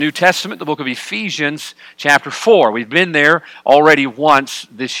New Testament, the book of Ephesians, chapter 4. We've been there already once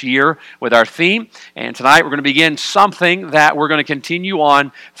this year with our theme, and tonight we're going to begin something that we're going to continue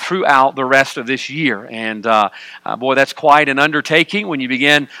on throughout the rest of this year. And boy, that's quite an undertaking when you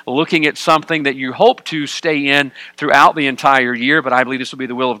begin looking at something that you hope to stay in throughout the entire year, but I believe this will be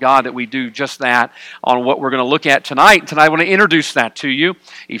the will of God that we do just that on what we're going to look at tonight. Tonight I want to introduce that to you,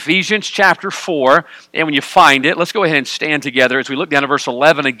 Ephesians chapter 4, and when you find it, let's go ahead and stand together as we look down at verse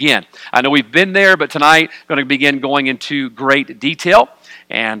 11 again. I know we've been there, but tonight I'm going to begin going into great detail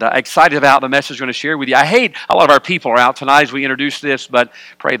and excited about the message I'm going to share with you. I hate a lot of our people are out tonight as we introduce this, but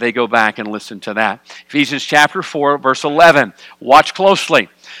pray they go back and listen to that. Ephesians chapter 4, verse 11. Watch closely.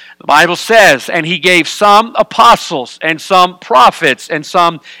 The Bible says, "And he gave some apostles and some prophets and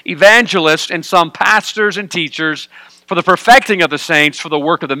some evangelists and some pastors and teachers for the perfecting of the saints, for the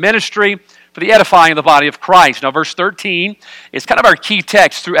work of the ministry, for the edifying of the body of Christ." Now, verse 13 is kind of our key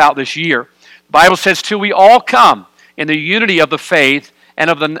text throughout this year. The Bible says, "Till we all come in the unity of the faith and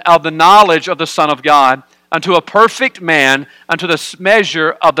of the knowledge of the Son of God, unto a perfect man, unto the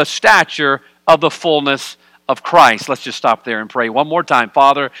measure of the stature of the fullness of Christ." Let's just stop there and pray one more time.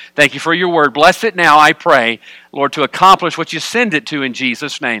 Father, thank you for your word. Bless it now, I pray, Lord, to accomplish what you send it to in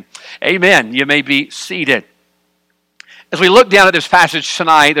Jesus' name. Amen. You may be seated. As we look down at this passage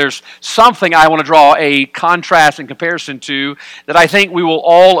tonight, there's something I want to draw a contrast and comparison to that I think we will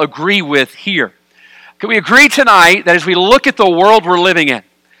all agree with here. Can we agree tonight that as we look at the world we're living in,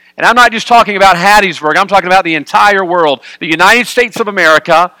 and I'm not just talking about Hattiesburg, I'm talking about the entire world, the United States of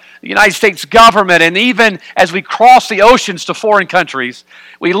America, the United States government, and even as we cross the oceans to foreign countries,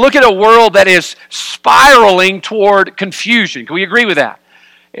 we look at a world that is spiraling toward confusion. Can we agree with that?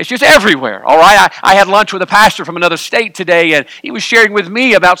 It's just everywhere, all right? I had lunch with a pastor from another state today, and he was sharing with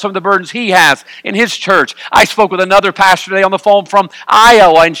me about some of the burdens he has in his church. I spoke with another pastor today on the phone from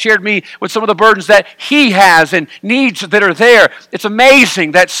Iowa and shared me with some of the burdens that he has and needs that are there. It's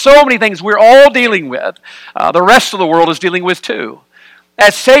amazing that so many things we're all dealing with, the rest of the world is dealing with too.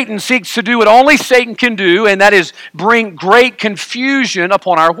 As Satan seeks to do what only Satan can do, and that is bring great confusion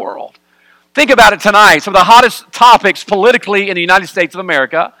upon our world. Think about it tonight. Some of the hottest topics politically in the United States of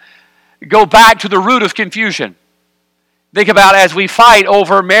America go back to the root of confusion. Think about as we fight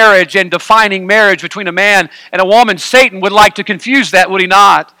over marriage and defining marriage between a man and a woman. Satan would like to confuse that, would he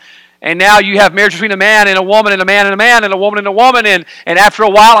not? And now you have marriage between a man and a woman and a man and a man and a woman and a woman. And after a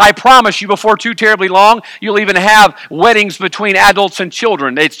while, I promise you, before too terribly long, you'll even have weddings between adults and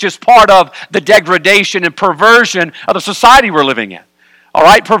children. It's just part of the degradation and perversion of the society we're living in. All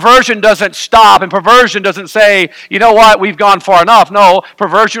right, perversion doesn't stop, and perversion doesn't say, you know what, we've gone far enough. No,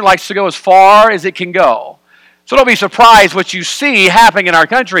 perversion likes to go as far as it can go. So don't be surprised what you see happening in our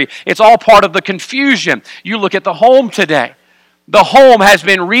country. It's all part of the confusion. You look at the home today. The home has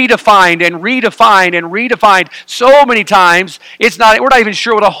been redefined and redefined and redefined so many times, we're not even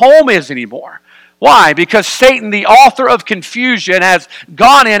sure what a home is anymore. Why? Because Satan, the author of confusion, has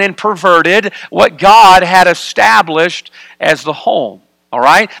gone in and perverted what God had established as the home. All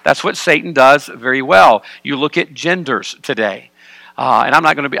right? That's what Satan does very well. You look at genders today. And I'm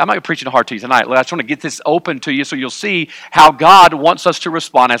not preaching hard to you tonight. I just want to get this open to you so you'll see how God wants us to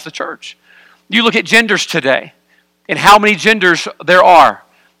respond as the church. You look at genders today and how many genders there are.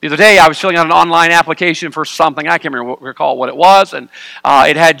 The other day I was filling out an online application for something. I can't recall what it was. And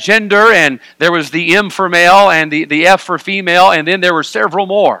it had gender, and there was the M for male and the F for female, and then there were several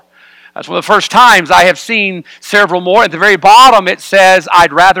more. That's one of the first times I have seen several more. At the very bottom it says,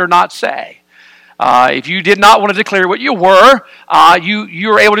 "I'd rather not say." If you did not want to declare what you were, you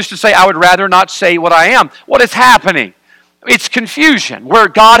were able just to say, "I would rather not say what I am." What is happening? It's confusion. Where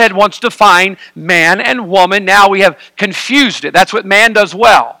God had once defined man and woman, now we have confused it. That's what man does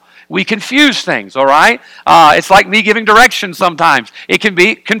well. We confuse things, all right? It's like me giving directions sometimes. It can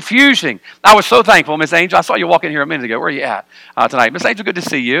be confusing. I was so thankful, Miss Angel. I saw you walk in here a minute ago. Where are you at tonight? Miss Angel, good to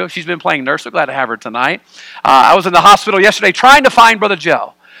see you. She's been playing nurse. So glad to have her tonight. I was in the hospital yesterday trying to find Brother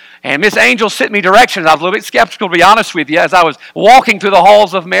Joe. And Miss Angel sent me directions. I was a little bit skeptical, to be honest with you, as I was walking through the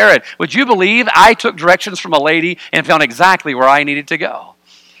halls of Merritt. Would you believe I took directions from a lady and found exactly where I needed to go?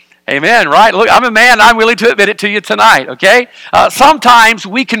 Amen, right? Look, I'm a man. I'm willing to admit it to you tonight, okay? Sometimes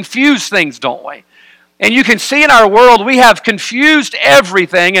we confuse things, don't we? And you can see in our world we have confused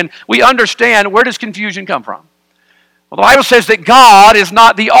everything, and we understand, where does confusion come from? Well, the Bible says that God is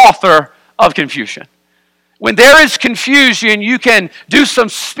not the author of confusion. When there is confusion, you can do some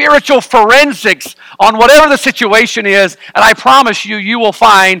spiritual forensics on whatever the situation is, and I promise you, you will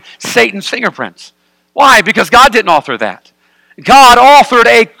find Satan's fingerprints. Why? Because God didn't author that. God authored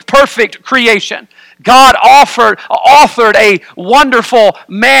a perfect creation. God authored a wonderful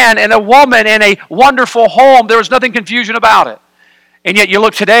man and a woman and a wonderful home. There was nothing confusion about it. And yet you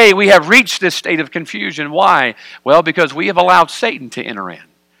look today, we have reached this state of confusion. Why? Well, because we have allowed Satan to enter in.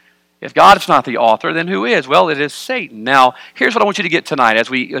 If God is not the author, then who is? Well, it is Satan. Now, here's what I want you to get tonight as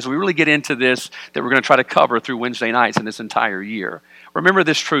we really get into this that we're going to try to cover through Wednesday nights in this entire year. Remember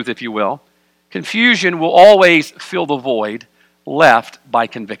this truth, if you will. Confusion will always fill the void left by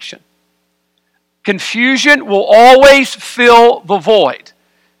conviction. Confusion will always fill the void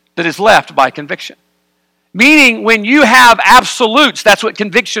that is left by conviction. Meaning, when you have absolutes, that's what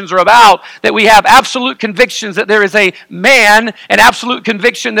convictions are about, that we have absolute convictions that there is a man and absolute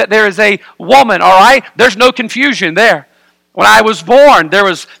conviction that there is a woman, all right? There's no confusion there. When I was born, there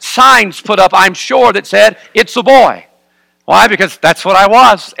was signs put up, I'm sure, that said, it's a boy. Why? Because that's what I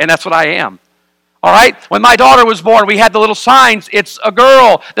was, and that's what I am. All right? When my daughter was born, we had the little signs, it's a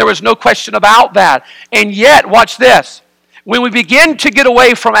girl. There was no question about that. And yet, watch this. When we begin to get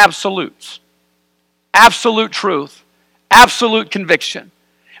away from absolutes, absolute truth, absolute conviction,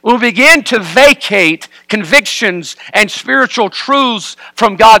 when we begin to vacate convictions and spiritual truths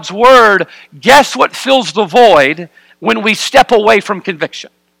from God's Word, guess what fills the void when we step away from conviction?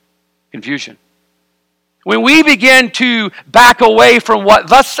 Confusion. When we begin to back away from what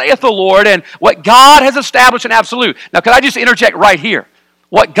thus saith the Lord and what God has established in absolute. Now, can I just interject right here?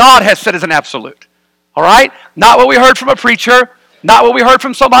 What God has said is an absolute. All right? Not what we heard from a preacher, not what we heard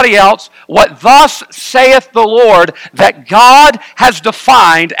from somebody else. What thus saith the Lord that God has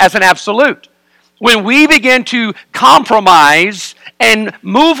defined as an absolute. When we begin to compromise and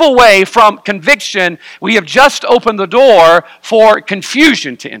move away from conviction, we have just opened the door for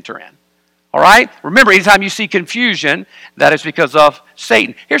confusion to enter in. All right? Remember, anytime you see confusion, that is because of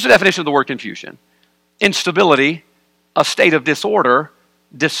Satan. Here's the definition of the word confusion. Instability, a state of disorder,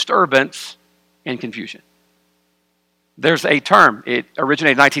 disturbance, and confusion. There's a term. It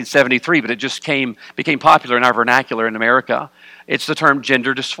originated in 1973, but it just became popular in our vernacular in America. It's the term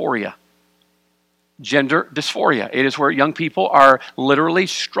gender dysphoria. Gender dysphoria. It is where young people are literally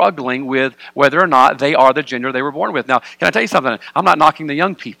struggling with whether or not they are the gender they were born with. Now, can I tell you something? I'm not knocking the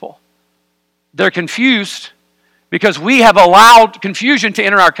young people. They're confused because we have allowed confusion to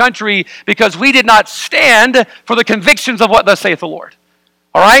enter our country because we did not stand for the convictions of what thus saith the Lord.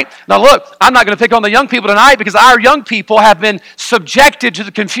 All right? Now look, I'm not going to pick on the young people tonight because our young people have been subjected to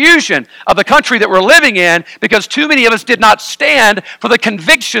the confusion of the country that we're living in because too many of us did not stand for the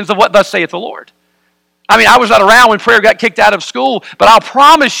convictions of what thus saith the Lord. I mean, I was not around when prayer got kicked out of school, but I'll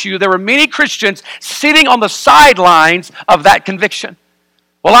promise you there were many Christians sitting on the sidelines of that conviction.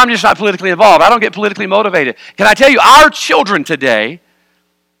 Well, I'm just not politically involved. I don't get politically motivated. Can I tell you, our children today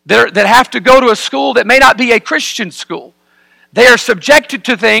that have to go to a school that may not be a Christian school, they are subjected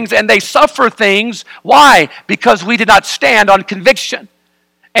to things and they suffer things. Why? Because we did not stand on conviction.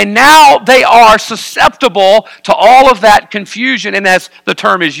 And now they are susceptible to all of that confusion, and as the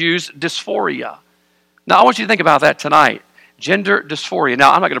term is used, dysphoria. Now, I want you to think about that tonight. Gender dysphoria.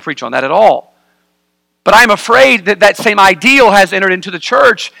 Now, I'm not going to preach on that at all. But I'm afraid that that same ideal has entered into the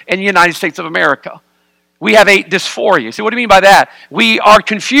church in the United States of America. We have a dysphoria. See, what do you mean by that? We are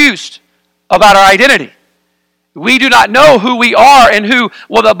confused about our identity. We do not know who we are and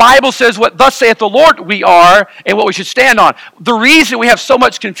well, the Bible says what thus saith the Lord we are and what we should stand on. The reason we have so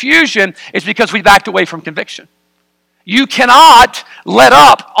much confusion is because we backed away from conviction. You cannot let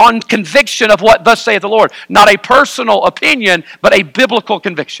up on conviction of what thus saith the Lord. Not a personal opinion, but a biblical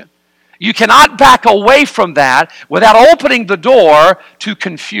conviction. You cannot back away from that without opening the door to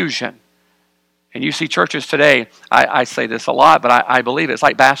confusion. And you see churches today, I say this a lot, but I believe it. It's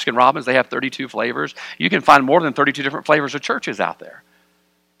like Baskin Robbins. They have 32 flavors. You can find more than 32 different flavors of churches out there.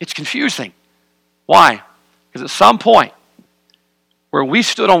 It's confusing. Why? Because at some point, where we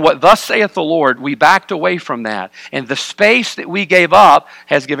stood on what thus saith the Lord, we backed away from that. And the space that we gave up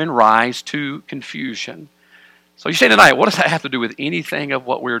has given rise to confusion. So you say tonight, what does that have to do with anything of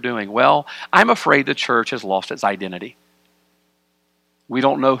what we're doing? Well, I'm afraid the church has lost its identity. We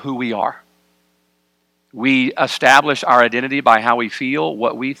don't know who we are. We establish our identity by how we feel,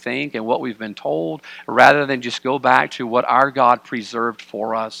 what we think, and what we've been told, rather than just go back to what our God preserved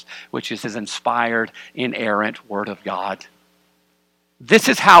for us, which is His inspired, inerrant Word of God. This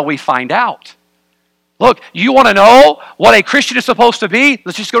is how we find out. Look, you want to know what a Christian is supposed to be?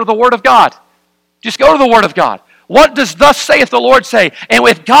 Let's just go to the Word of God. Just go to the Word of God. What does thus saith the Lord say? And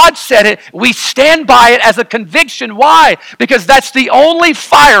if God said it, we stand by it as a conviction. Why? Because that's the only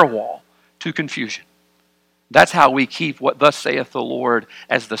firewall to confusion. That's how we keep what thus saith the Lord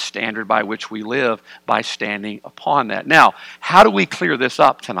as the standard by which we live, by standing upon that. Now, how do we clear this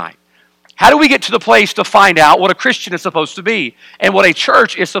up tonight? How do we get to the place to find out what a Christian is supposed to be and what a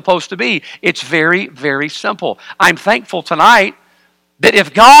church is supposed to be? It's very, very simple. I'm thankful tonight that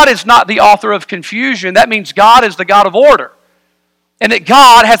if God is not the author of confusion, that means God is the God of order. And that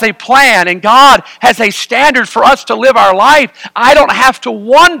God has a plan and God has a standard for us to live our life. I don't have to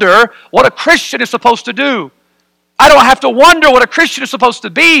wonder what a Christian is supposed to do. I don't have to wonder what a Christian is supposed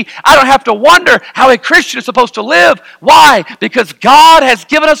to be. I don't have to wonder how a Christian is supposed to live. Why? Because God has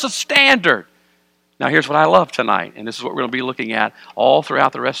given us a standard. Now here's what I love tonight, and this is what we're going to be looking at all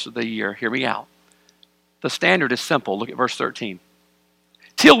throughout the rest of the year. Hear me out. The standard is simple. Look at verse 13.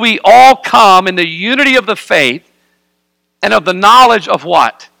 Till we all come in the unity of the faith and of the knowledge of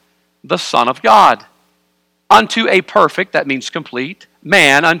what? The Son of God. Unto a perfect, that means complete,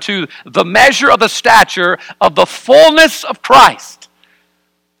 man, unto the measure of the stature of the fullness of Christ.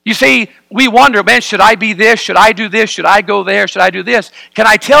 You see, we wonder, man, should I be this? Should I do this? Should I go there? Should I do this? Can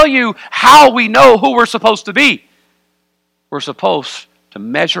I tell you how we know who we're supposed to be? We're supposed to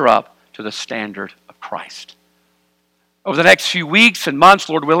measure up to the standard of Christ. Over the next few weeks and months,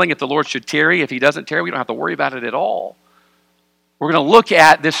 Lord willing, if the Lord should tarry, if He doesn't tarry, we don't have to worry about it at all. We're going to look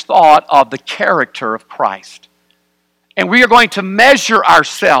at this thought of the character of Christ. And we are going to measure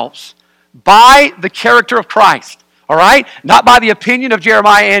ourselves by the character of Christ. All right? Not by the opinion of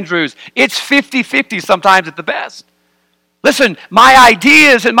Jeremiah Andrews. It's 50-50 sometimes at the best. Listen, my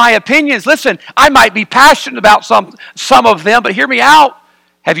ideas and my opinions, listen, I might be passionate about some of them, but hear me out.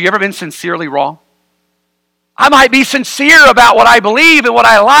 Have you ever been sincerely wrong? I might be sincere about what I believe and what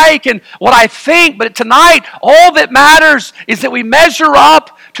I like and what I think, but tonight, all that matters is that we measure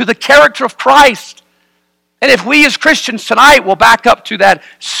up to the character of Christ. And if we as Christians tonight will back up to that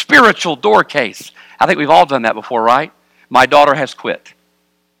spiritual door case. I think we've all done that before, right? My daughter has quit.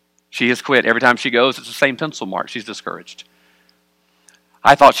 She has quit. Every time she goes, it's the same pencil mark. She's discouraged.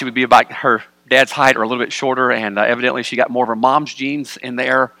 I thought she would be about her dad's height or a little bit shorter, and evidently she got more of her mom's genes in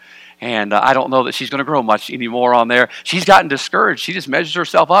there. And I don't know that she's going to grow much anymore on there. She's gotten discouraged. She just measures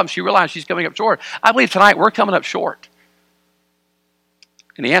herself up and she realizes she's coming up short. I believe tonight we're coming up short.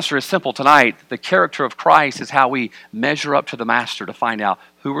 And the answer is simple tonight. The character of Christ is how we measure up to the Master to find out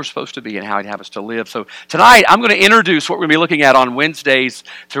who we're supposed to be and how He'd have us to live. So tonight I'm going to introduce what we're going to be looking at on Wednesdays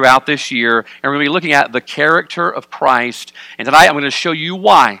throughout this year. And we're going to be looking at the character of Christ. And tonight I'm going to show you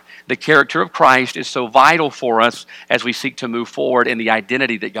why the character of Christ is so vital for us as we seek to move forward in the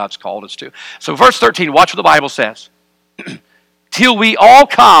identity that God's called us to. So verse 13, watch what the Bible says. Till we all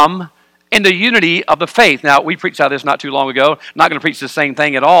come in the unity of the faith. Now, we preached out this not too long ago. I'm not going to preach the same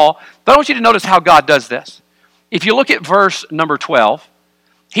thing at all. But I want you to notice how God does this. If you look at verse number 12,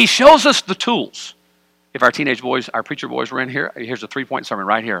 He shows us the tools. If our teenage boys, our preacher boys were in here, here's a 3-point sermon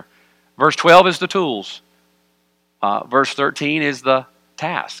right here. Verse 12 is the tools. Verse 13 is the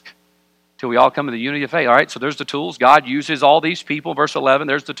task. Till we all come to the unity of faith. All right, so there's the tools. God uses all these people. Verse 11,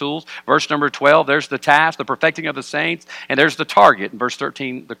 there's the tools. Verse number 12, there's the task, the perfecting of the saints. And there's the target. In verse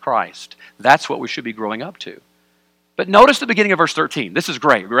 13, the Christ. That's what we should be growing up to. But notice the beginning of verse 13. This is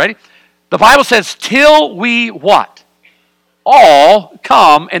great. You ready? The Bible says, till we what? All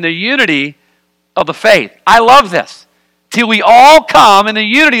come in the unity of the faith. I love this. Till we all come in the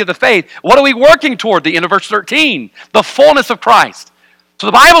unity of the faith. What are we working toward? The end of verse 13. The fullness of Christ. So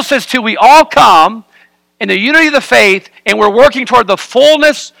the Bible says till we all come in the unity of the faith and we're working toward the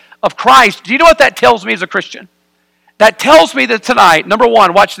fullness of Christ. Do you know what that tells me as a Christian? That tells me that tonight, number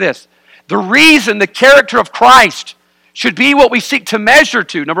one, watch this. The reason the character of Christ should be what we seek to measure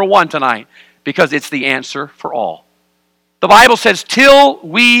to, number one tonight, because it's the answer for all. The Bible says till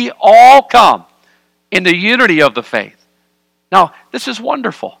we all come in the unity of the faith. Now, this is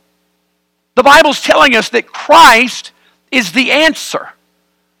wonderful. The Bible's telling us that Christ is the answer.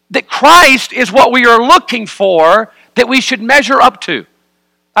 That Christ is what we are looking for, that we should measure up to.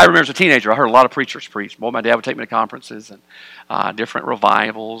 I remember as a teenager, I heard a lot of preachers preach. Boy, my dad would take me to conferences and different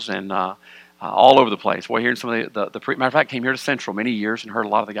revivals and all over the place. Boy, hearing some of the matter of fact, came here to Central many years and heard a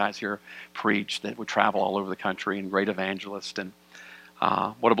lot of the guys here preach that would travel all over the country and great evangelists. And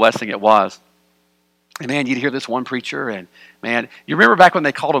what a blessing it was. And man, you'd hear this one preacher and man, you remember back when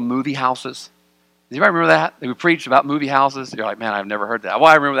they called them movie houses? Do you remember that? They would preach about movie houses. You're like, man, I've never heard that. Well,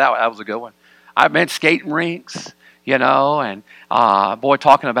 I remember that. That was a good one. I meant skating rinks, you know, and boy,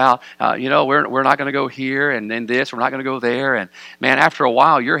 talking about, we're not going to go here and then this. We're not going to go there. And man, after a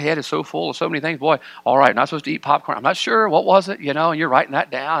while, your head is so full of so many things. Boy, all right, not supposed to eat popcorn. I'm not sure. What was it? You know, and you're writing that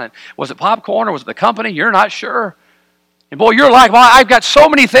down. And was it popcorn or was it the company? You're not sure. And boy, you're like, well, I've got so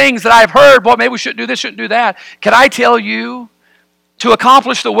many things that I've heard. Boy, maybe we shouldn't do this, shouldn't do that. Can I tell you? To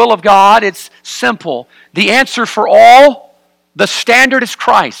accomplish the will of God, it's simple. The answer for all, the standard is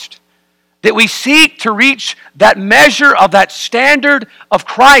Christ. that we seek to reach that measure of that standard of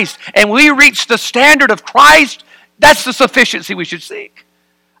Christ. And we reach the standard of Christ, that's the sufficiency we should seek.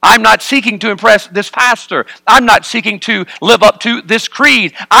 I'm not seeking to impress this pastor. I'm not seeking to live up to this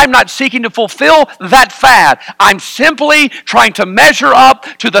creed. I'm not seeking to fulfill that fad. I'm simply trying to measure up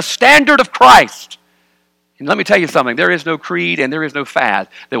to the standard of Christ. And let me tell you something. There is no creed and there is no fad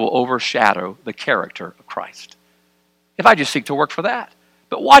that will overshadow the character of Christ. If I just seek to work for that.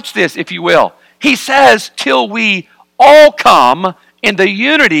 But watch this, if you will. He says, till we all come in the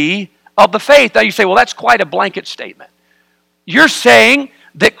unity of the faith. Now you say, well, that's quite a blanket statement. You're saying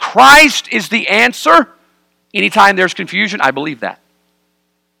that Christ is the answer anytime there's confusion? I believe that.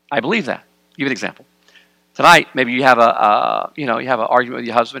 I believe that. I'll give you an example. Tonight, maybe you have you have an argument with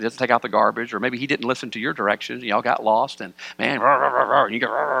your husband, he doesn't take out the garbage, or maybe he didn't listen to your directions, y'all got lost, and man, and,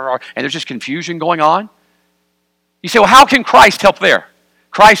 and there's just confusion going on. You say, well, how can Christ help there?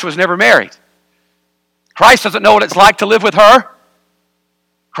 Christ was never married. Christ doesn't know what it's like to live with her.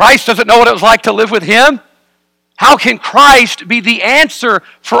 Christ doesn't know what it was like to live with him. How can Christ be the answer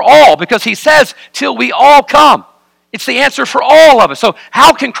for all? Because he says, till we all come. It's the answer for all of us. So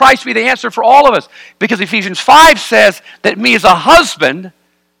how can Christ be the answer for all of us? Because Ephesians 5 says that me as a husband,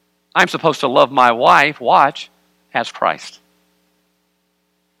 I'm supposed to love my wife, watch, as Christ.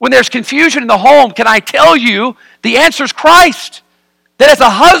 When there's confusion in the home, can I tell you the answer is Christ? That as a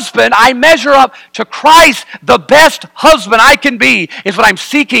husband, I measure up to Christ. The best husband I can be is when I'm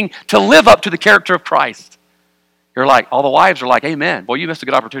seeking to live up to the character of Christ. You're like, all the wives are like, amen. Boy, you missed a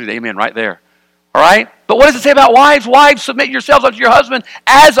good opportunity. Amen right there. All right? But what does it say about wives? Wives, submit yourselves unto your husband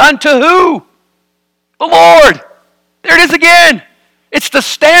as unto who? The Lord. There it is again. It's the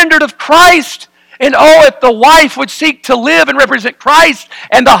standard of Christ. And oh, if the wife would seek to live and represent Christ,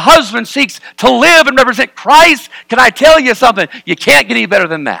 and the husband seeks to live and represent Christ, can I tell you something? You can't get any better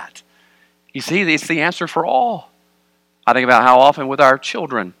than that. You see, it's the answer for all. I think about how often with our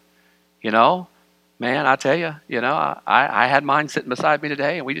children, man, I tell you, I had mine sitting beside me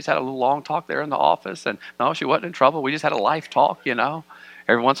today, and we just had a little long talk there in the office, and no, she wasn't in trouble. We just had a life talk,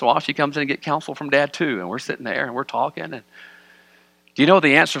 Every once in a while, she comes in and get counsel from Dad, too, and we're sitting there, and we're talking. And do you know what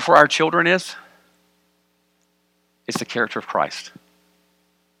the answer for our children is? It's the character of Christ.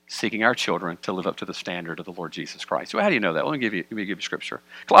 Seeking our children to live up to the standard of the Lord Jesus Christ. So how do you know that? Let me give you scripture.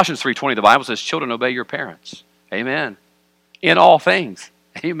 Colossians 3:20, the Bible says, children, obey your parents. Amen. In all things.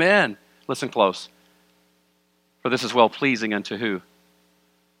 Amen. Listen close. For this is well-pleasing unto who?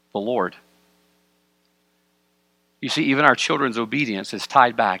 The Lord. You see, even our children's obedience is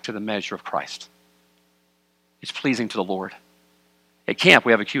tied back to the measure of Christ. It's pleasing to the Lord. At camp,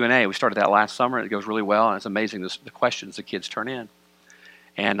 we have a Q&A. We started that last summer, and it goes really well, and it's amazing the questions the kids turn in.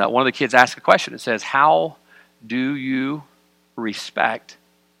 And one of the kids asked a question. It says, how do you respect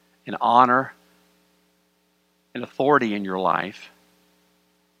and honor an authority in your life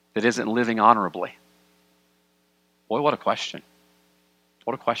that isn't living honorably? Boy, what a question.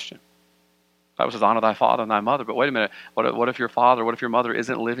 What a question. The Bible says, honor thy father and thy mother. But wait a minute. What if your father, what if your mother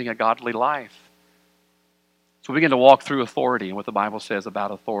isn't living a godly life? So we begin to walk through authority and what the Bible says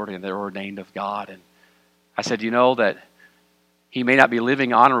about authority, and they're ordained of God. And I said, that he may not be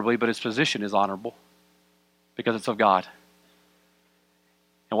living honorably, but his position is honorable because it's of God.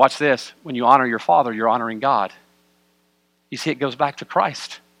 And watch this. When you honor your father, you're honoring God. You see, it goes back to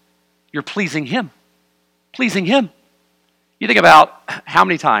Christ. You're pleasing him. Pleasing him. You think about how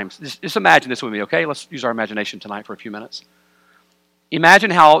many times, just imagine this with me, okay? Let's use our imagination tonight for a few minutes. Imagine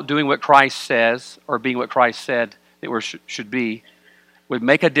how doing what Christ says, or being what Christ said that we should be, would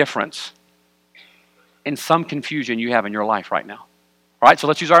make a difference in some confusion you have in your life right now. All right, so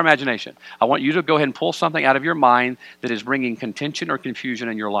let's use our imagination. I want you to go ahead and pull something out of your mind that is bringing contention or confusion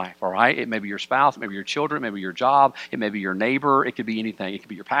in your life, all right? It may be your spouse, it may be your children, it may be your job, it may be your neighbor, it could be anything. It could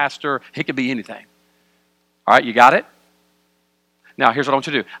be your pastor, it could be anything. All right, you got it? Now, here's what I want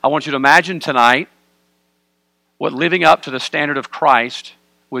you to do. I want you to imagine tonight what living up to the standard of Christ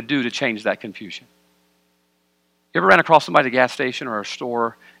would do to change that confusion. You ever ran across somebody at a gas station or a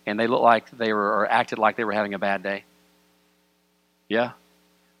store and they looked like they were, or acted like they were having a bad day? Yeah?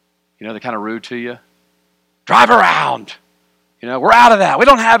 They're kind of rude to you. Drive around. We're out of that. We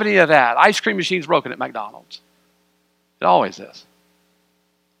don't have any of that. Ice cream machine's broken at McDonald's. It always is.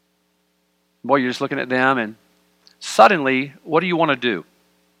 Boy, you're just looking at them, and suddenly, what do you want to do?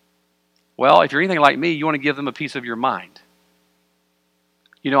 Well, if you're anything like me, you want to give them a piece of your mind.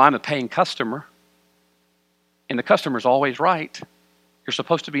 I'm a paying customer, and the customer's always right. You're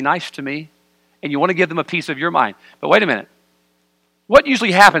supposed to be nice to me, and you want to give them a piece of your mind. But wait a minute. What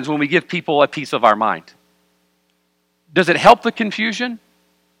usually happens when we give people a piece of our mind? Does it help the confusion?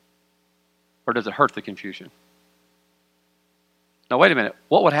 or does it hurt the confusion? Now, wait a minute.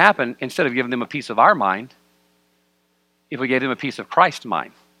 What would happen instead of giving them a piece of our mind if we gave them a piece of Christ's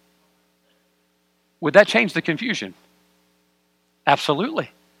mind? Would that change the confusion?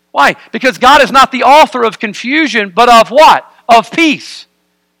 Absolutely. Why? Because God is not the author of confusion, but of what? Of peace.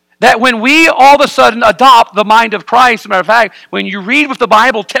 That when we all of a sudden adopt the mind of Christ, as a matter of fact, when you read what the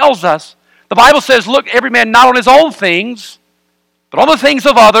Bible tells us, the Bible says, look, every man not on his own things, but on the things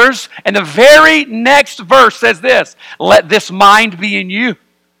of others. And the very next verse says this, let this mind be in you,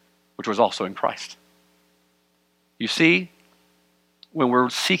 which was also in Christ. You see, when we're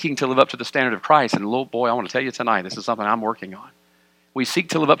seeking to live up to the standard of Christ, and little boy, I want to tell you tonight, this is something I'm working on. We seek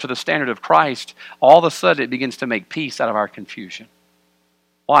to live up to the standard of Christ, all of a sudden it begins to make peace out of our confusion.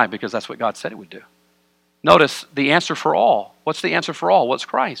 Why? Because that's what God said it would do. Notice the answer for all. What's the answer for all? What's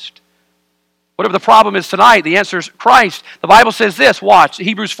Christ? Whatever the problem is tonight, the answer is Christ. The Bible says this, watch,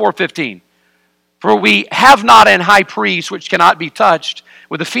 Hebrews 4:15. For we have not an high priest which cannot be touched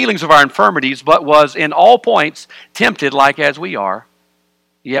with the feelings of our infirmities, but was in all points tempted like as we are,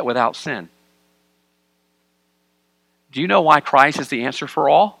 yet without sin. Do you know why Christ is the answer for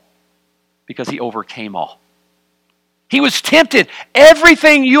all? Because he overcame all. He was tempted.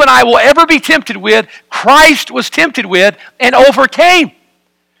 Everything you and I will ever be tempted with, Christ was tempted with and overcame.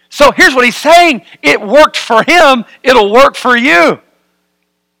 So here's what he's saying. It worked for him. It'll work for you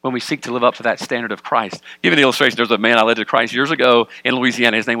when we seek to live up to that standard of Christ. Give an illustration. There's a man I led to Christ years ago in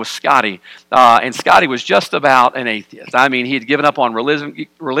Louisiana. His name was Scotty. And Scotty was just about an atheist. I mean, he had given up on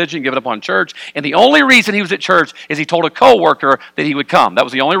religion, given up on church. And the only reason he was at church is he told a coworker that he would come. That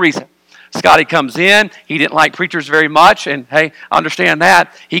was the only reason. Scotty comes in. He didn't like preachers very much. And hey, I understand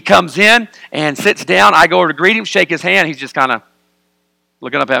that. He comes in and sits down. I go over to greet him, shake his hand. He's just kind of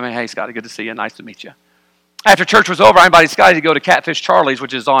looking up at me. Hey, Scotty, good to see you. Nice to meet you. After church was over, I invited Scotty to go to Catfish Charlie's,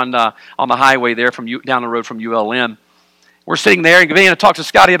 which is on the highway there down the road from ULM. We're sitting there and beginning to talk to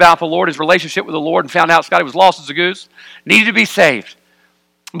Scotty about the Lord, his relationship with the Lord, and found out Scotty was lost as a goose, needed to be saved.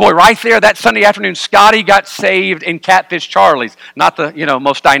 Boy, right there that Sunday afternoon, Scotty got saved in Catfish Charlie's. Not the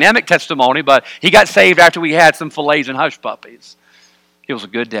most dynamic testimony, but he got saved after we had some fillets and hush puppies. It was a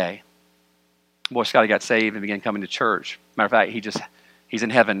good day. Boy, Scotty got saved and began coming to church. Matter of fact, he's in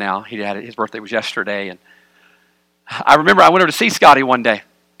heaven now. His birthday was yesterday, and I remember I went over to see Scotty one day,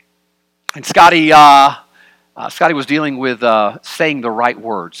 and Scotty was dealing with saying the right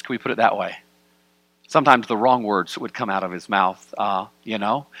words. Can we put it that way? Sometimes the wrong words would come out of his mouth,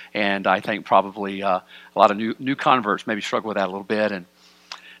 and I think probably a lot of new converts maybe struggle with that a little bit. And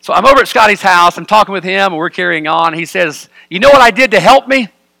so I'm over at Scotty's house. I'm talking with him, and we're carrying on. He says, "You know what I did to help me?"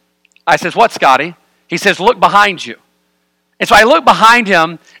 I says, "What, Scotty?" He says, "Look behind you." And so I looked behind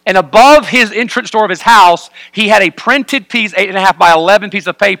him, and above his entrance door of his house, he had a printed piece, 8.5 by 11 piece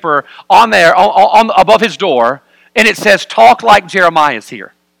of paper on there, above his door, and it says, "Talk like Jeremiah is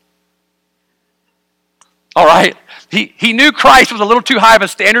here." All right? He knew Christ was a little too high of a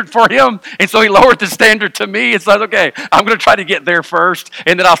standard for him, and so he lowered the standard to me and said, okay, I'm going to try to get there first,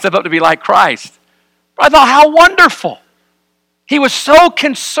 and then I'll step up to be like Christ. But I thought, how wonderful. He was so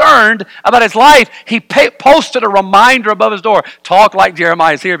concerned about his life, he posted a reminder above his door, talk like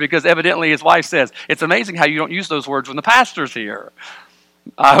Jeremiah is here, because evidently his wife says, it's amazing how you don't use those words when the pastor's here.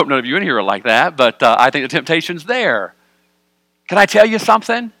 I hope none of you in here are like that, but I think the temptation's there. Can I tell you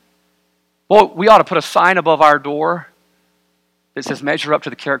something? Well, we ought to put a sign above our door that says, measure up to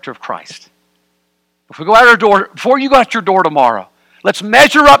the character of Christ. Before you go out your door tomorrow, let's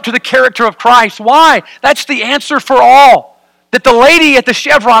measure up to the character of Christ. Why? That's the answer for all. That the lady at the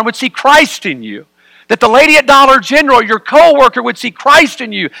Chevron would see Christ in you. That the lady at Dollar General, your coworker, would see Christ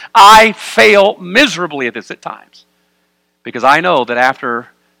in you. I fail miserably at this at times. Because I know that after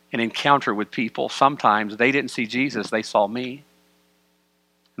an encounter with people, sometimes they didn't see Jesus, they saw me.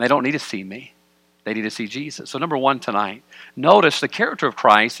 And they don't need to see me. They need to see Jesus. So number one tonight, notice the character of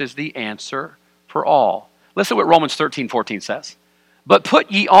Christ is the answer for all. Listen to what Romans 13:14 says. But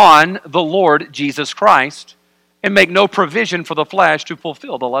put ye on the Lord Jesus Christ, and make no provision for the flesh to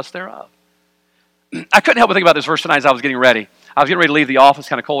fulfill the lust thereof. I couldn't help but think about this verse tonight as I was getting ready. I was getting ready to leave the office,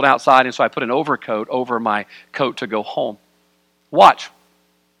 kind of cold outside, and so I put an overcoat over my coat to go home. Watch.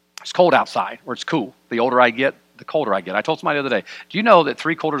 It's cold outside, or it's cool. The older I get, the colder I get. I told somebody the other day, do you know that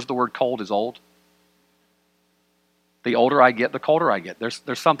 3/4 of the word cold is old? The older I get, the colder I get.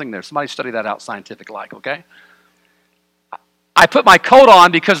 There's something there. Somebody study that out scientific-like, okay? I put my coat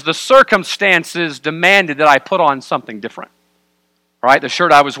on because the circumstances demanded that I put on something different. Right? The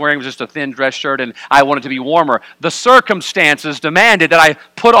shirt I was wearing was just a thin dress shirt, and I wanted to be warmer. The circumstances demanded that I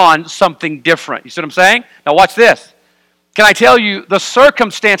put on something different. You see what I'm saying? Now watch this. Can I tell you, the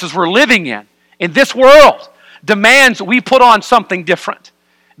circumstances we're living in, in this world demands we put on something different.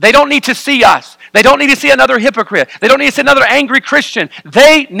 They don't need to see us. They don't need to see another hypocrite. They don't need to see another angry Christian.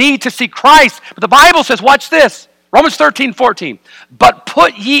 They need to see Christ. But the Bible says, watch this, Romans 13:14. But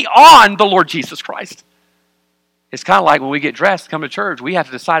put ye on the Lord Jesus Christ. It's kind of like when we get dressed, come to church, we have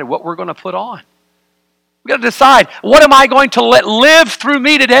to decide what we're going to put on. We've got to decide, what am I going to let live through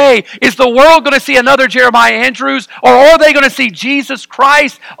me today? Is the world going to see another Jeremiah Andrews, or are they going to see Jesus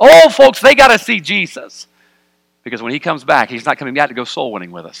Christ? Oh, folks, they got to see Jesus. Because when he comes back, he's not coming back to go soul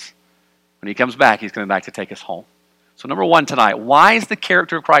winning with us. When he comes back, he's coming back to take us home. So number one tonight, why is the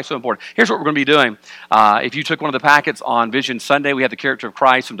character of Christ so important? Here's what we're going to be doing. If you took one of the packets on Vision Sunday, we have the character of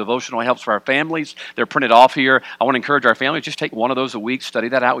Christ, some devotional helps for our families. They're printed off here. I want to encourage our families, just take one of those a week, study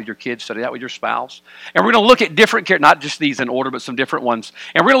that out with your kids, study that with your spouse. And we're going to look at different characters, not just these in order, but some different ones.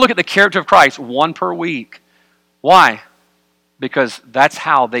 And we're going to look at the character of Christ, one per week. Why? Because that's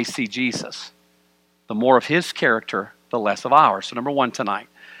how they see Jesus. The more of his character, the less of ours. So number one tonight.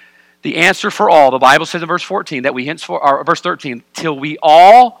 The answer for all, the Bible says in verse 14, that we henceforth, or verse 13, till we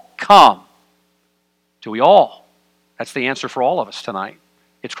all come. Till we all. That's the answer for all of us tonight.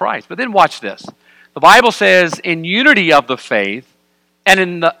 It's Christ. But then watch this. The Bible says, in unity of the faith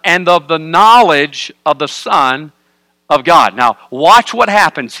and of the knowledge of the Son of God. Now, watch what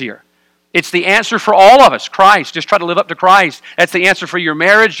happens here. It's the answer for all of us, Christ. Just try to live up to Christ. That's the answer for your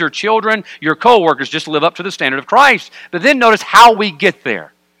marriage, your children, your co-workers. Just live up to the standard of Christ. But then notice how we get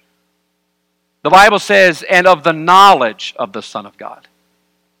there. The Bible says, and of the knowledge of the Son of God.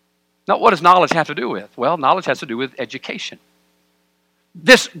 Now, what does knowledge have to do with? Well, knowledge has to do with education.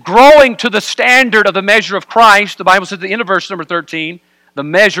 This growing to the standard of the measure of Christ, the Bible says at the end of verse number 13, the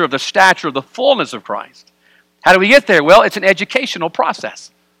measure of the stature of the fullness of Christ. How do we get there? Well, it's an educational process.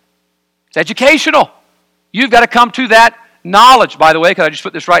 It's educational. You've got to come to that knowledge. By the way, because I just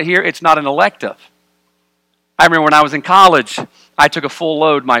put this right here, it's not an elective. I remember when I was in college, I took a full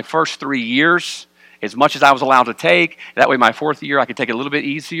load my first 3 years, as much as I was allowed to take. That way my fourth year I could take it a little bit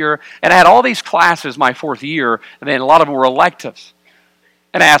easier. And I had all these classes my fourth year, and then a lot of them were electives.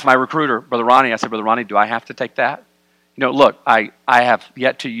 And I asked my recruiter, Brother Ronnie, I said, Brother Ronnie, do I have to take that? You know, look, I have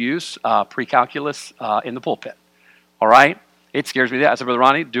yet to use pre-calculus in the pulpit. All right? It scares me that. I said, Brother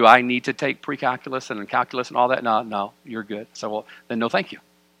Ronnie, do I need to take pre-calculus and calculus and all that? No, you're good. So, well, then no thank you.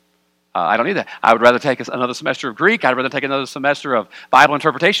 I don't need that. I would rather take another semester of Greek. I'd rather take another semester of Bible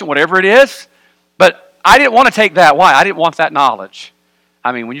interpretation, whatever it is. But I didn't want to take that. Why? I didn't want that knowledge.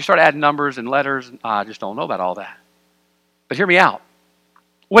 I mean, when you start adding numbers and letters, I just don't know about all that. But hear me out.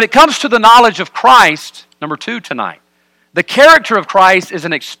 When it comes to the knowledge of Christ, number two tonight, the character of Christ is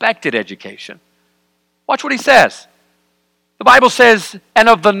an expected education. Watch what he says. The Bible says, and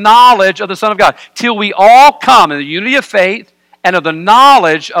of the knowledge of the Son of God, till we all come in the unity of faith and of the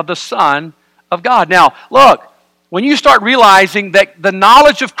knowledge of the Son of God. Now, look, when you start realizing that the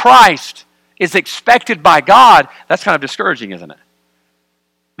knowledge of Christ is expected by God, that's kind of discouraging, isn't it?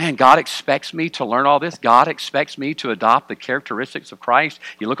 Man, God expects me to learn all this. God expects me to adopt the characteristics of Christ.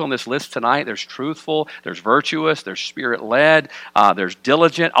 You look on this list tonight, there's truthful, there's virtuous, there's spirit-led, there's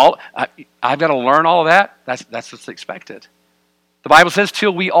diligent. I've got to learn all of that. That's what's expected. The Bible says,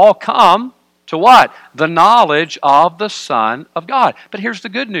 till we all come to what? The knowledge of the Son of God. But here's the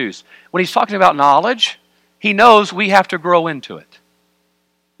good news. When he's talking about knowledge, he knows we have to grow into it.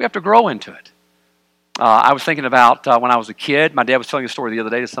 We have to grow into it. I was thinking about when I was a kid. My dad was telling a story the other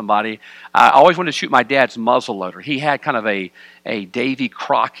day to somebody. I always wanted to shoot my dad's muzzle loader. He had kind of a Davy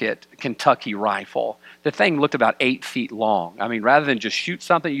Crockett Kentucky rifle. The thing looked about 8 feet long. I mean, rather than just shoot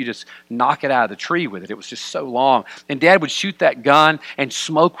something, you just knock it out of the tree with it. It was just so long. And Dad would shoot that gun, and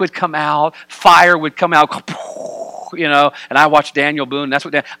smoke would come out, fire would come out, you know. And I watched Daniel Boone. That's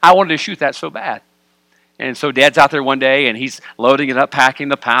what I wanted to shoot that so bad. And so Dad's out there one day, and he's loading it up, packing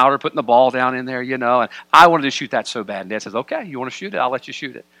the powder, putting the ball down in there, you know. And I wanted to shoot that so bad. And Dad says, okay, you want to shoot it? I'll let you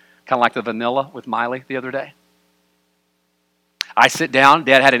shoot it. Kind of like the vanilla with Miley the other day. I sit down.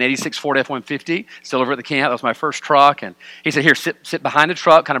 Dad had an 86 Ford F-150, still over at the camp. That was my first truck. And he said, here, sit behind the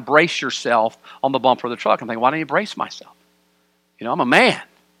truck, kind of brace yourself on the bumper of the truck. I'm thinking, why don't you brace myself? You know, I'm a man.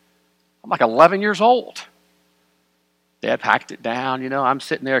 I'm like 11 years old. Dad packed it down, you know. I'm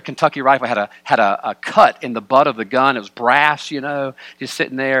sitting there. Kentucky rifle had a cut in the butt of the gun. It was brass, you know, just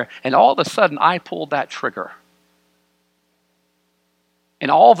sitting there. And all of a sudden, I pulled that trigger. And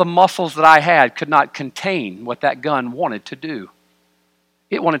all the muscles that I had could not contain what that gun wanted to do.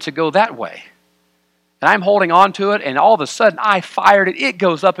 It wanted to go that way. And I'm holding on to it, and all of a sudden, I fired it. It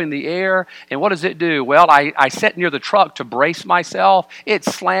goes up in the air, and what does it do? Well, I sat near the truck to brace myself. It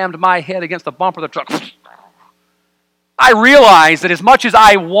slammed my head against the bumper of the truck. I realized that as much as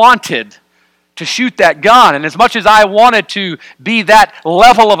I wanted to shoot that gun. And as much as I wanted to be that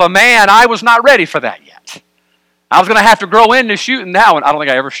level of a man, I was not ready for that yet. I was going to have to grow into shooting that one. I don't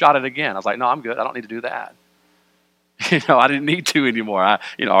think I ever shot it again. I was like, no, I'm good. I don't need to do that. I didn't need to anymore. I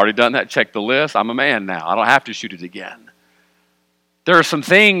already done that. Checked the list. I'm a man now. I don't have to shoot it again. There are some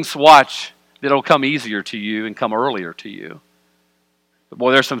things, watch, that'll come easier to you and come earlier to you. But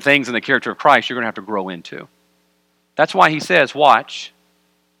boy, there's some things in the character of Christ you're going to have to grow into. That's why he says, watch,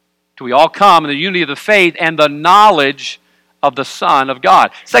 till we all come in the unity of the faith and the knowledge of the Son of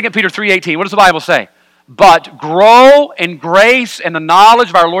God. 2 Peter 3:18, what does the Bible say? But grow in grace and the knowledge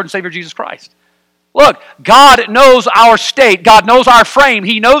of our Lord and Savior Jesus Christ. Look, God knows our state. God knows our frame.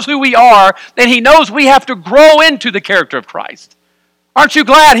 He knows who we are, and He knows we have to grow into the character of Christ. Aren't you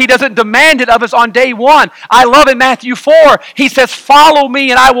glad He doesn't demand it of us on day one? I love in Matthew 4, He says, follow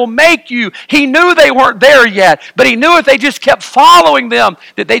me and I will make you. He knew they weren't there yet, but He knew if they just kept following them,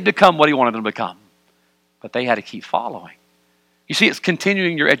 that they'd become what He wanted them to become. But they had to keep following. You see, it's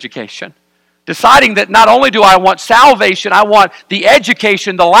continuing your education. Deciding that not only do I want salvation, I want the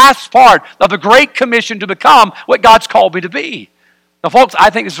education, the last part of the Great Commission to become what God's called me to be. Now, folks,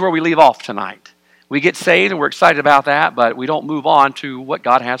 I think this is where we leave off tonight. We get saved and we're excited about that, but we don't move on to what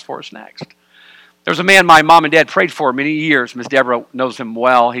God has for us next. There's a man my mom and dad prayed for many years. Miss Deborah knows him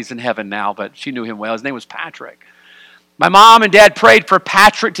well. He's in heaven now, but she knew him well. His name was Patrick. My mom and dad prayed for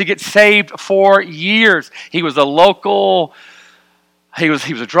Patrick to get saved for years. He was a local... He was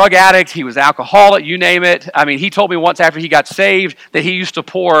a drug addict. He was alcoholic, you name it. I mean, he told me once after he got saved that he used to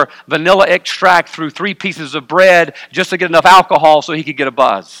pour vanilla extract through 3 pieces of bread just to get enough alcohol so he could get a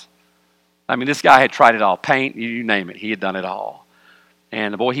buzz. I mean, this guy had tried it all. Paint, you name it. He had done it all.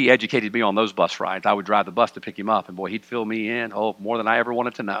 And boy, he educated me on those bus rides. I would drive the bus to pick him up, and boy, he'd fill me in, more than I ever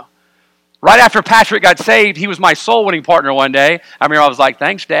wanted to know. Right after Patrick got saved, he was my soul-winning partner one day. I remember I was like,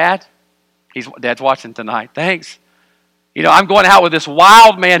 thanks, Dad. Dad's watching tonight. Thanks. I'm going out with this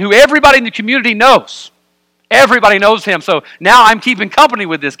wild man who everybody in the community knows. Everybody knows him. So now I'm keeping company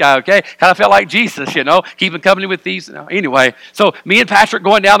with this guy, okay? Kind of felt like Jesus, keeping company with these. Anyway, so me and Patrick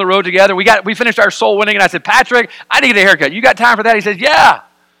going down the road together. We finished our soul winning, and I said, Patrick, I need to get a haircut. You got time for that? He says, yeah. And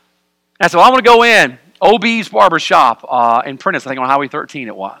I said, well, I want to go in OB's barbershop in Prentice. I think on Highway 13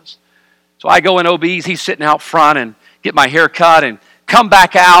 it was. So I go in OB's. He's sitting out front and get my hair cut and come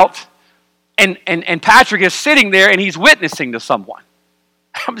back out. And Patrick is sitting there and he's witnessing to someone.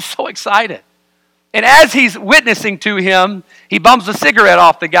 I'm so excited. And as he's witnessing to him, he bums a cigarette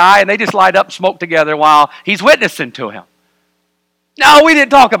off the guy and they just light up and smoke together while he's witnessing to him. Now, we didn't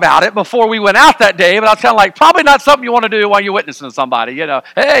talk about it before we went out that day, but I was kind of like, probably not something you want to do while you're witnessing to somebody.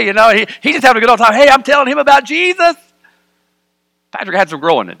 Hey, he's just having a good old time. Hey, I'm telling him about Jesus. Patrick had some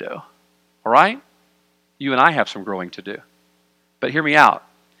growing to do. All right? You and I have some growing to do. But hear me out.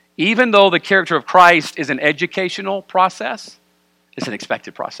 Even though the character of Christ is an educational process, it's an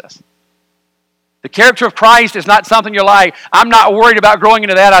expected process. The character of Christ is not something you're like, I'm not worried about growing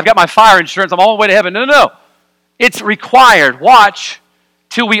into that. I've got my fire insurance. I'm on my way to heaven. No. It's required. Watch,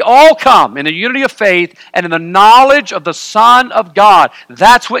 till we all come in the unity of faith and in the knowledge of the Son of God.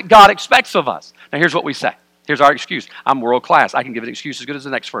 That's what God expects of us. Now here's what we say. Here's our excuse. I'm world class. I can give an excuse as good as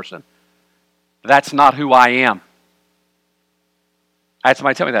the next person. That's not who I am. I had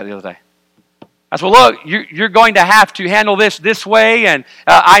somebody tell me that the other day. I said, well, look, you're going to have to handle this way, and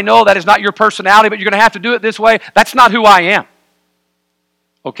I know that is not your personality, but you're going to have to do it this way. That's not who I am.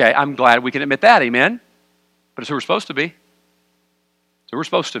 Okay, I'm glad we can admit that, amen? But it's who we're supposed to be. It's who we're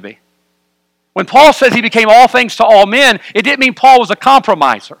supposed to be. When Paul says he became all things to all men, it didn't mean Paul was a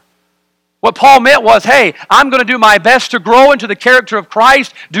compromiser. What Paul meant was, hey, I'm going to do my best to grow into the character of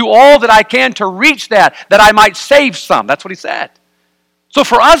Christ, do all that I can to reach that I might save some. That's what he said. So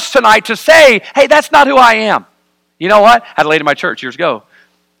for us tonight to say, hey, that's not who I am. You know what? I had a lady in my church years ago.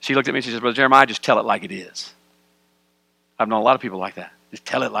 She looked at me and she says, Brother Jeremiah, just tell it like it is. I've known a lot of people like that. Just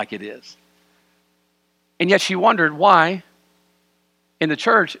tell it like it is. And yet she wondered why in the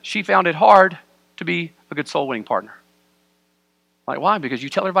church she found it hard to be a good soul winning partner. Like, why? Because you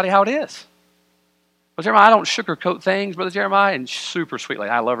tell everybody how it is. Brother Jeremiah, I don't sugarcoat things, Brother Jeremiah, and super sweetly.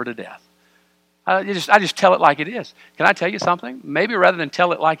 I love her to death. I just tell it like it is. Can I tell you something? Maybe rather than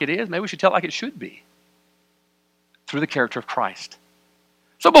tell it like it is, maybe we should tell it like it should be. Through the character of Christ.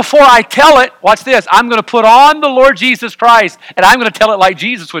 So before I tell it, watch this, I'm going to put on the Lord Jesus Christ, and I'm going to tell it like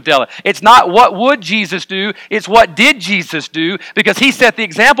Jesus would tell it. It's not what would Jesus do, it's what did Jesus do, because he set the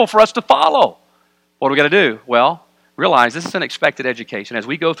example for us to follow. What are we going to do? Well, realize this is an expected education. As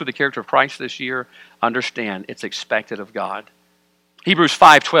we go through the character of Christ this year, understand it's expected of God. Hebrews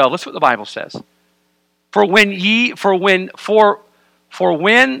 5:12, listen what the Bible says. For For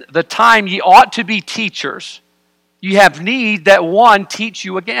when the time ye ought to be teachers, you have need that one teach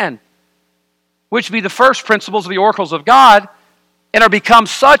you again, which be the first principles of the oracles of God, and are become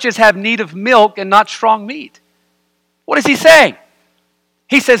such as have need of milk and not strong meat. What is he saying?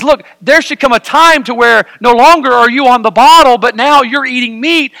 He says, look, there should come a time to where no longer are you on the bottle, but now you're eating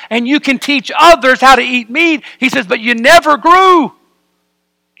meat, and you can teach others how to eat meat. He says, but you never grew.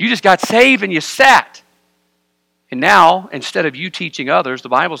 You just got saved and you sat. And now, instead of you teaching others, the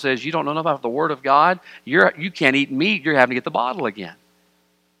Bible says you don't know about the Word of God. You can't eat meat. You're having to get the bottle again.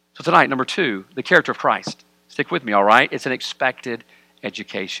 So tonight, number 2, the character of Christ. Stick with me, all right? It's an expected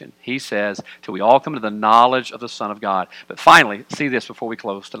education. He says, till we all come to the knowledge of the Son of God. But finally, see this before we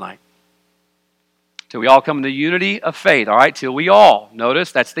close tonight. Till we all come to the unity of faith, all right? Till we all,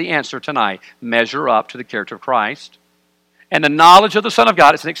 notice, that's the answer tonight, measure up to the character of Christ. And the knowledge of the Son of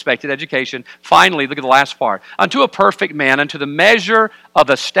God, it's an expected education. Finally, look at the last part. Unto a perfect man, unto the measure of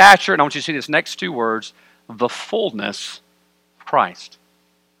the stature, and I want you to see this next 2 words, the fullness of Christ.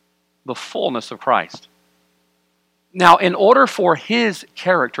 The fullness of Christ. Now, in order for his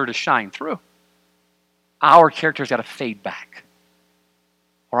character to shine through, our character's got to fade back.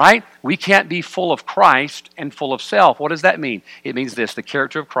 All right? We can't be full of Christ and full of self. What does that mean? It means this: the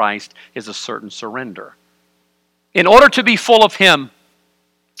character of Christ is a certain surrender. In order to be full of him,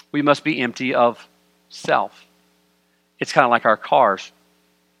 we must be empty of self. It's kind of like our cars.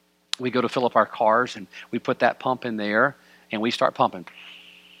 We go to fill up our cars, and we put that pump in there, and we start pumping.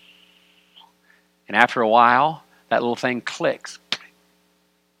 And after a while, that little thing clicks.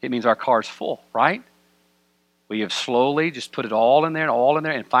 It means our car's full, right? We have slowly just put it all in there,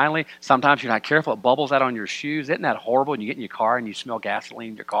 and finally, sometimes you're not careful, it bubbles out on your shoes. Isn't that horrible? And you get in your car and you smell gasoline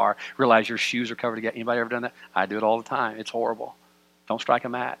in your car, realize your shoes are covered again. Anybody ever done that? I do it all the time. It's horrible. Don't strike a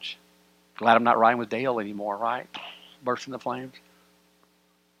match. Glad I'm not riding with Dale anymore, right? Burst into flames.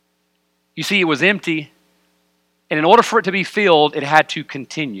 You see, it was empty, and in order for it to be filled, it had to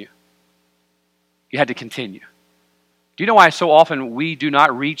continue. You had to continue. Do you know why so often we do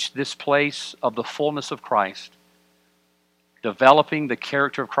not reach this place of the fullness of Christ? Developing the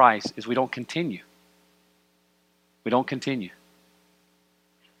character of Christ is we don't continue. We don't continue.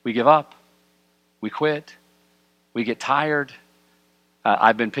 We give up. We quit. We get tired.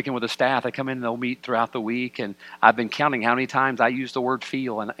 I've been picking with the staff. They come in and they'll meet throughout the week, and I've been counting how many times I use the word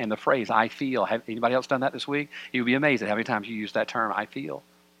feel and the phrase, I feel. Have anybody else done that this week? You'll be amazed at how many times you use that term, I feel.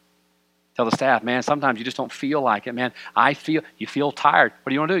 Tell the staff, man, sometimes you just don't feel like it, man. You feel tired. What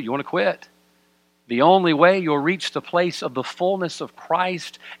do you want to do? You want to quit. The only way you'll reach the place of the fullness of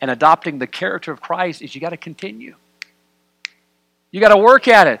Christ and adopting the character of Christ is you got to continue. You got to work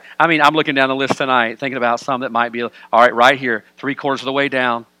at it. I mean, I'm looking down the list tonight, thinking about some that might be, all right here, 3/4 of the way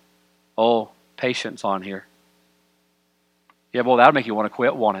down. Oh, patience on here. Yeah, well, that'll make you want to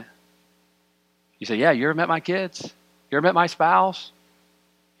quit, won't it? You say, yeah, you ever met my kids? You ever met my spouse?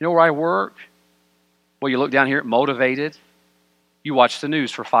 You know where I work? Well, you look down here at motivated. You watch the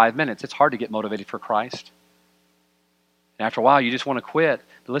news for 5 minutes. It's hard to get motivated for Christ. And after a while, you just want to quit.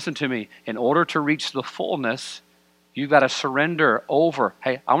 But listen to me. In order to reach the fullness, you've got to surrender over.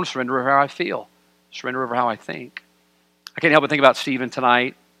 Hey, I want to surrender over how I feel. Surrender over how I think. I can't help but think about Stephen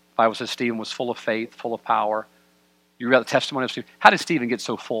tonight. The Bible says Stephen was full of faith, full of power. You read the testimony of Stephen. How did Stephen get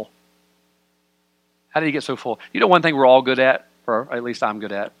so full? How did he get so full? You know one thing we're all good at, or at least I'm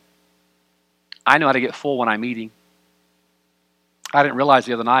good at? I know how to get full when I'm eating. I didn't realize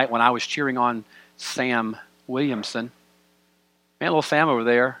the other night when I was cheering on Sam Williamson. Man, little Sam over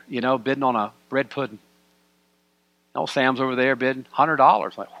there, bidding on a bread pudding. Old Sam's over there bidding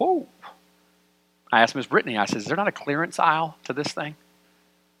 $100. Like, whoa. I asked Miss Brittany, I said, is there not a clearance aisle to this thing?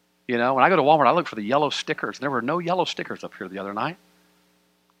 When I go to Walmart, I look for the yellow stickers. There were no yellow stickers up here the other night.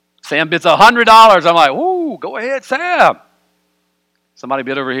 Sam bids $100. I'm like, whoo, go ahead, Sam. Somebody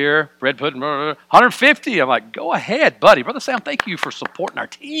bid over here, bread pudding, $150. I'm like, go ahead, buddy. Brother Sam, thank you for supporting our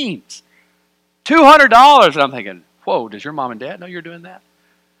teams. $200. And I'm thinking, whoa, does your mom and dad know you're doing that?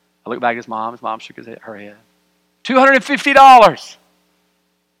 I look back at his mom. His mom shook her head. $250.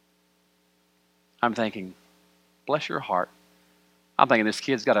 I'm thinking, bless your heart. I'm thinking this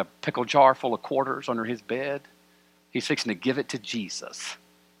kid's got a pickle jar full of quarters under his bed. He's fixing to give it to Jesus.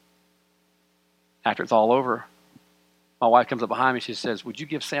 After it's all over, my wife comes up behind me. She says, would you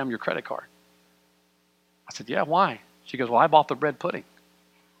give Sam your credit card? I said, yeah, why? She goes, well, I bought the bread pudding.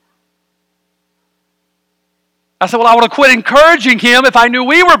 I said, well, I would have quit encouraging him if I knew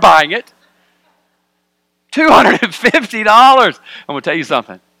we were buying it. $250. I'm going to tell you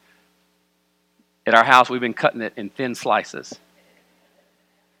something. At our house, we've been cutting it in thin slices.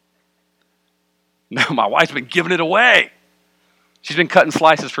 No, my wife's been giving it away. She's been cutting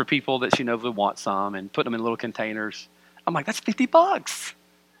slices for people that she knows would want some and putting them in little containers. I'm like, that's $50.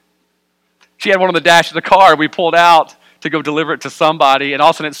 She had one on the dash of the car. We pulled out to go deliver it to somebody, and all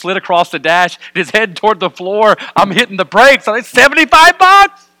of a sudden it slid across the dash. His head toward the floor. I'm hitting the brakes. I'm like, $75?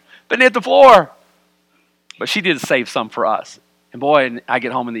 But hit the floor. But she did save some for us. And boy, and I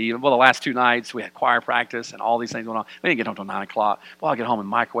get home in the evening. Well, the last 2 nights we had choir practice and all these things going on. We didn't get home until 9 o'clock. Well, I'll get home and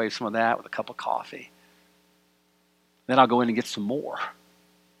microwave some of that with a cup of coffee. Then I'll go in and get some more.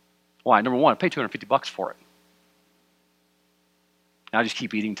 Why? Number one, I pay $250 for it. And I just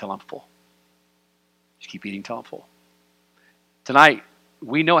keep eating till I'm full. Just keep eating till I'm full. Tonight,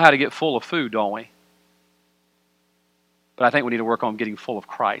 we know how to get full of food, don't we? But I think we need to work on getting full of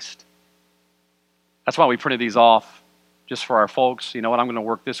Christ. That's why we printed these off just for our folks. You know what? I'm going to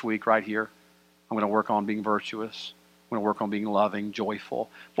work this week right here. I'm going to work on being virtuous. I'm going to work on being loving, joyful.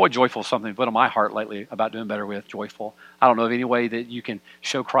 Boy, joyful is something I've put on my heart lately about doing better with, joyful. I don't know of any way that you can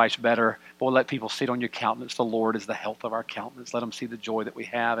show Christ better. Boy, let people see it on your countenance. The Lord is the health of our countenance. Let them see the joy that we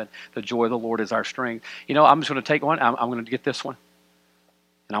have, and the joy of the Lord is our strength. You know, I'm just going to take one. I'm going to get this one.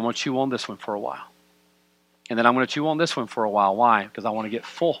 And I'm going to chew on this one for a while. And then I'm going to chew on this one for a while. Why? Because I want to get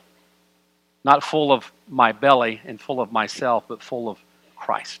full. Not full of my belly and full of myself, but full of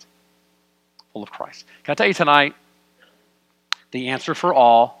Christ. Full of Christ. Can I tell you tonight, the answer for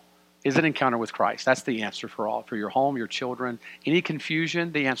all is an encounter with Christ. That's the answer for all. For your home, your children, any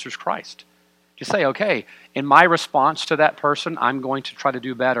confusion, the answer is Christ. Just say, okay, in my response to that person, I'm going to try to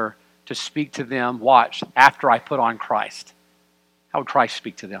do better to speak to them, watch, after I put on Christ. How would Christ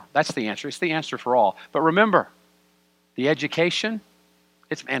speak to them? That's the answer. It's the answer for all. But remember, the education,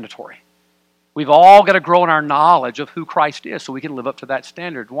 it's mandatory. We've all got to grow in our knowledge of who Christ is so we can live up to that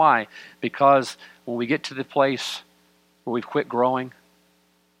standard. Why? Because when we get to the place where we've quit growing,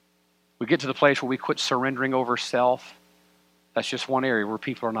 we get to the place where we quit surrendering over self, that's just one area where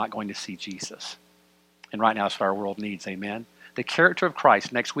people are not going to see Jesus. And right now that's what our world needs, amen? The character of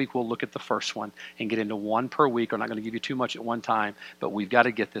Christ, next week we'll look at the first one and get into one per week. We're not going to give you too much at one time, but we've got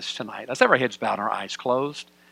to get this tonight. Let's have our heads bowed and our eyes closed.